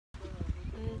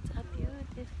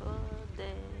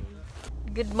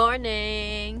Good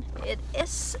morning. It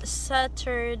is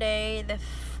Saturday the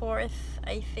 4th,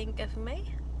 I think, of May.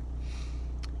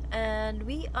 And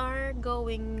we are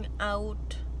going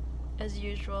out as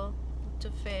usual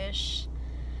to fish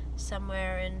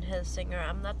somewhere in Helsingør.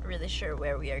 I'm not really sure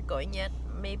where we are going yet.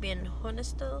 Maybe in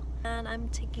Hundested. And I'm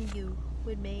taking you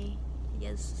with me.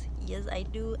 Yes, I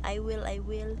do. I will.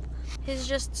 He's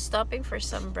just stopping for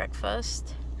some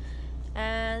breakfast.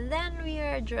 And then we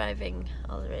are driving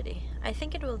already. I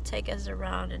think it will take us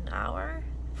around an hour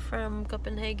from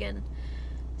Copenhagen.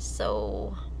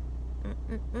 So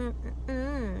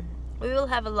we will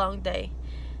have a long day.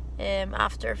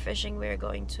 After fishing, we're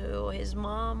going to his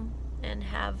mom and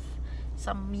have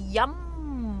some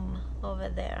yum over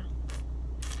there.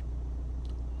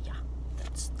 Yeah,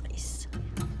 that's nice.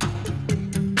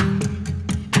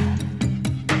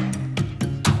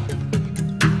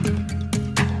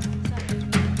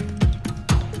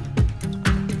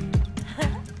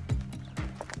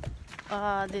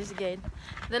 This gate.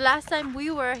 The last time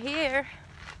we were here,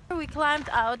 we climbed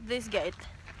out this gate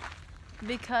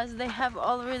because they have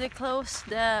already closed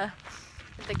the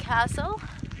castle,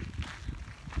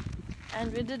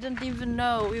 and we didn't even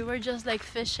know. We were just like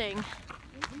fishing.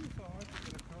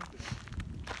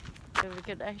 We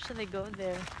could actually go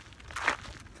there.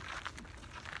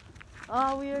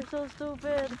 Oh, we are so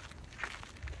stupid.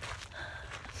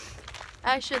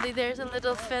 Actually, there's a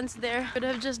little fence there. Could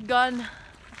have just gone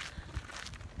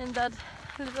in that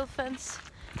little fence,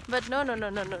 but no.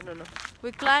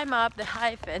 We climb up the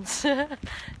high fence. the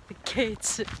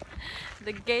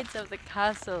gates of the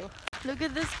castle. Look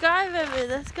at the sky, baby,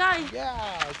 the sky.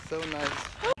 Yeah, it's so nice.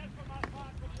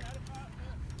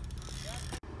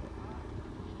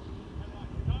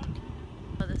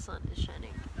 Oh, the sun is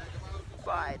shining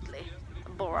brightly.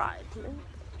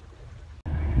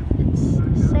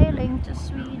 It's sailing to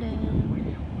Sweden.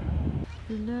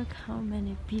 Look how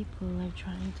many people are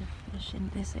trying to fish in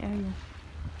this area.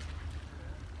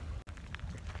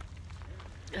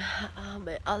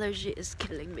 My allergy is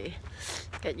killing me.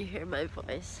 Can you hear my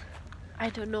voice? I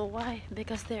don't know why,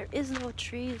 because there is no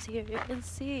trees here. You can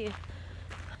see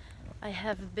I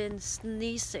have been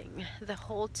sneezing the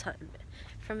whole time.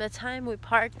 From the time we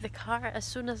park the car, as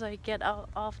soon as I get out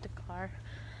of the car,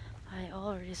 I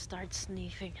already start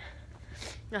sneezing.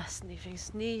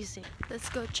 Sneezing. Let's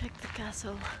go check the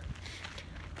castle.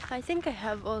 I think I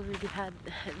have already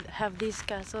have this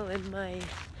castle in my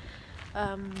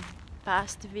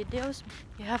past videos.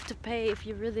 You have to pay if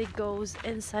you really goes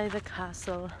inside the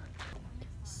castle.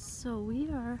 So we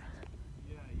are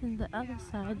in the other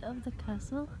side of the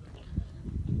castle.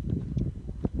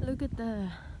 Look at the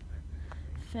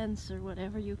fence or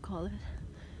whatever you call it.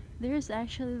 There's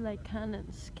actually like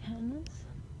cannons.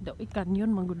 Daw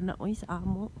kanyon magud na oy sa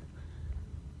amo.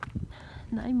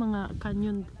 Naay mga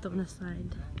kanyon dito na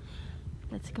side.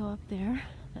 Let's go up there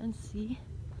and see.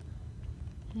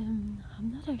 I'm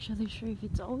not actually sure if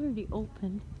it's already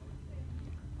open.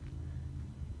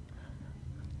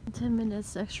 10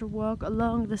 minutes extra walk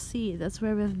along the sea. That's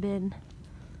where we've been.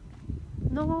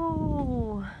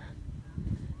 No,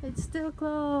 it's still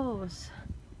closed.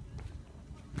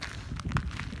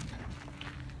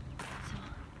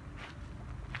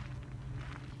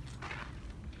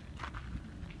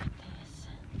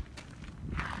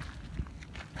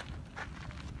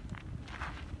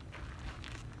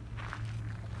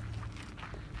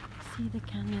 See the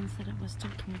canyons that I was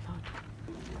talking about.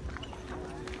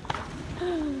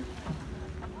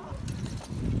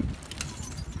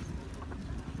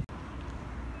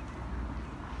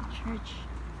 Church.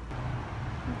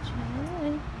 The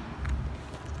train.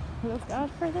 Look out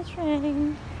for the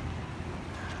train.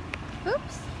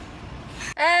 Oops.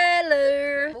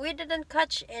 Hello. We didn't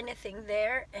catch anything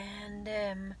there, and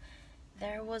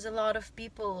there was a lot of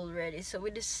people already, so we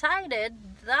decided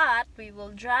that we will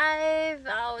drive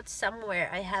out somewhere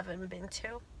I haven't been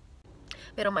to.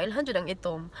 Pero mailhan jud ang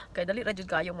itom, kay dali ra jud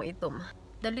kayo mo itom.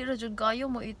 Dali ra jud kayo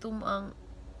mo itom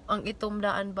ang itom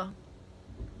daan ba.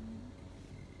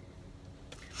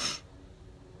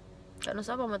 Kano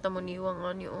sa pa mata mo niwang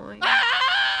ani oy.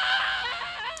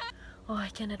 Oh,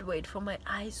 I cannot wait for my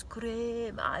ice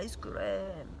cream. I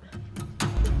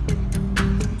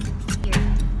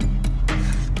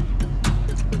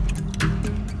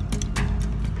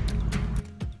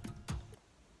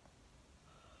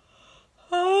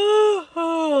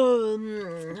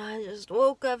just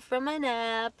woke up from my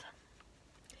nap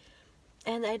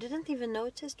and I didn't even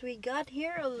notice we got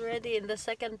here already in the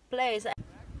second place. I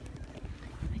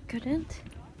couldn't.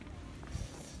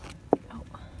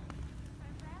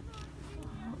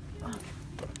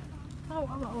 Oh.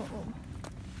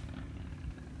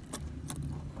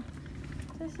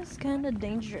 This is kind of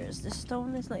dangerous. The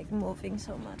stone is like moving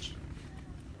so much.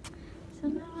 So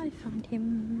now I found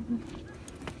him.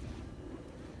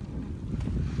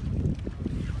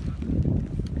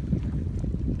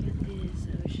 Look at this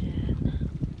ocean.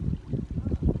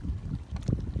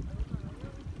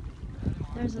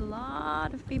 There's a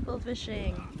lot of people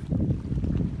fishing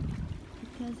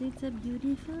because it's a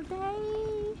beautiful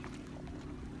day.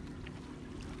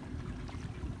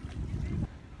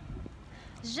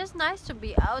 It's just nice to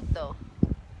be out though.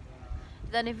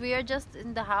 Than if we are just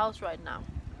in the house right now.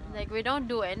 Like we don't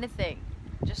do anything.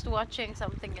 Just watching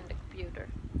something in the computer.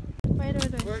 Wait.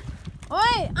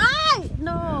 Oi! Ay!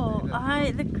 No!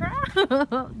 Ay, the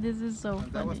crab! This is so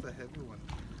funny. That was the heavy one.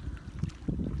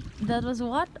 That was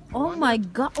what? Oh my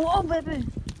god! Oh baby!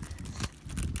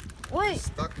 Wait! It's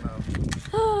stuck now.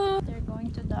 They're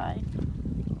going to die.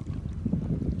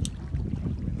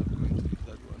 We're not going to eat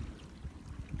that one.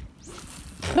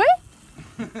 What?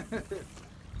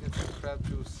 Get some crab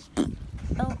juice.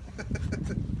 Oh.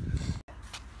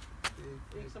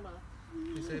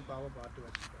 Vi sagde bare du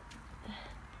er til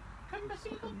Kom der,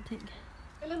 sig du. Something.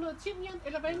 Eller noget timian,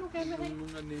 eller hvad I nu gerne vil have.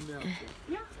 nogle er nemme at få.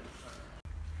 Ja.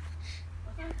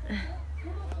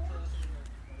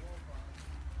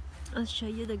 I'll show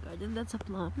you the garden. That's a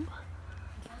plum.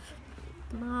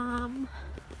 Plum.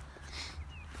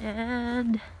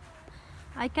 And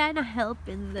I kind of help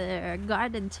in the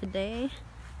garden today.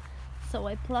 So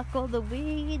I pluck all the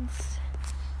weeds.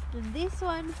 And this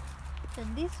one,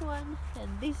 and this one,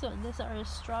 and this one. These are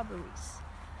strawberries.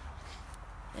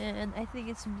 And I think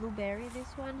it's blueberry,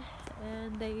 this one.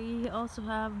 And they also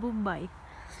have bombay.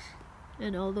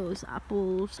 And all those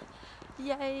apples.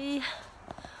 Yay!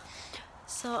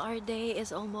 So our day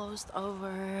is almost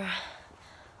over.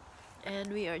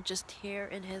 And we are just here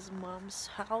in his mom's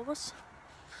house.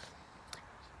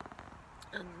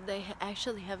 And they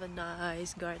actually have a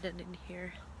nice garden in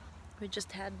here. We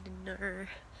just had dinner.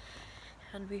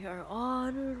 And we are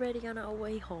already on our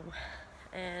way home.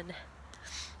 And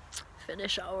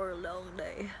finish our long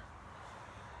day.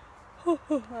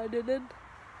 I didn't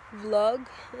vlog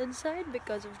inside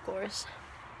because of course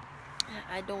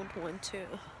I don't want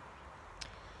to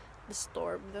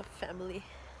disturb the family.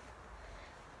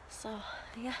 So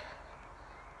yeah,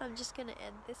 I'm just gonna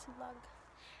end this vlog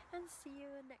and see you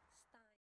next